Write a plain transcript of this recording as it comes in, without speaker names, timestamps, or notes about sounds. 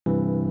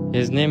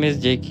His name is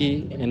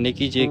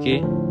Nakey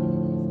Jakey.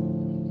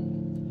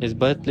 His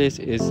birthplace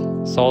is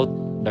South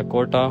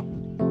Dakota.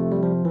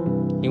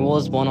 He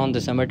was born on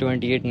December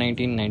 28,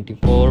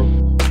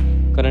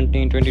 1994.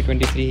 Currently in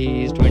 2023,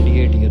 he is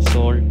 28 years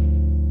old.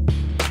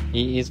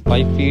 He is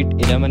 5 feet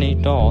 11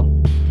 inches tall.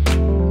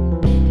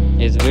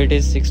 His weight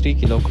is 60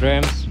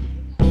 kilograms.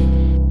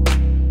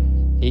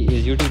 He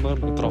is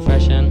YouTuber by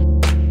profession.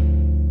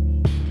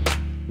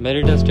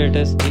 Marital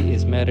status, he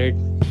is married.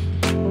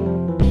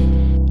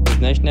 His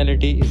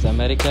nationality is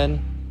American.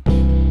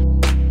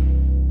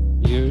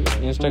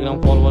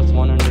 Instagram followers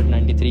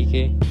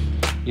 193k.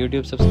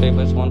 YouTube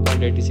subscribers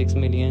 1.86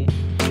 million.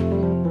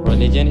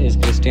 Religion is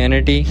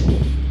Christianity.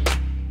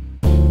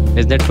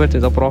 His net worth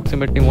is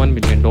approximately $1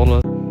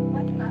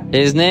 million.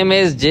 His name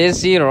is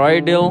J.C.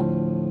 Rydell.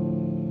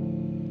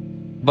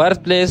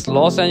 Birthplace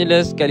Los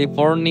Angeles,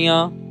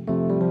 California.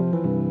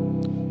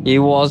 He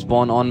was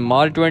born on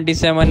March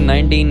 27,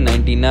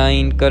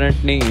 1999.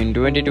 Currently in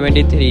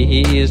 2023,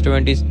 he is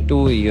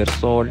 22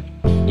 years old.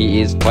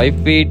 He is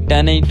 5 feet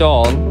 10 inches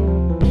tall.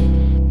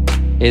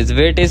 His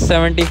weight is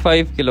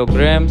 75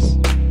 kilograms.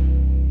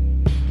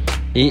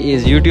 He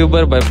is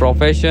YouTuber by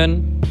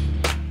profession.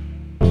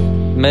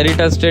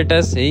 Marital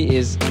status, he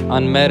is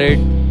unmarried.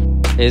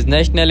 His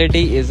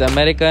nationality is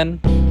American.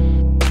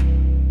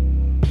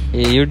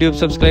 His YouTube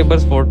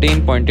subscribers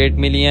 14.8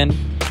 million.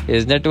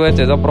 His net worth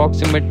is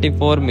approximately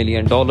 $4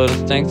 million.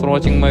 Thanks for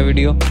watching my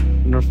video.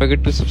 Don't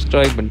forget to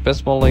subscribe and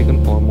press bell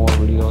icon for more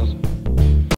videos.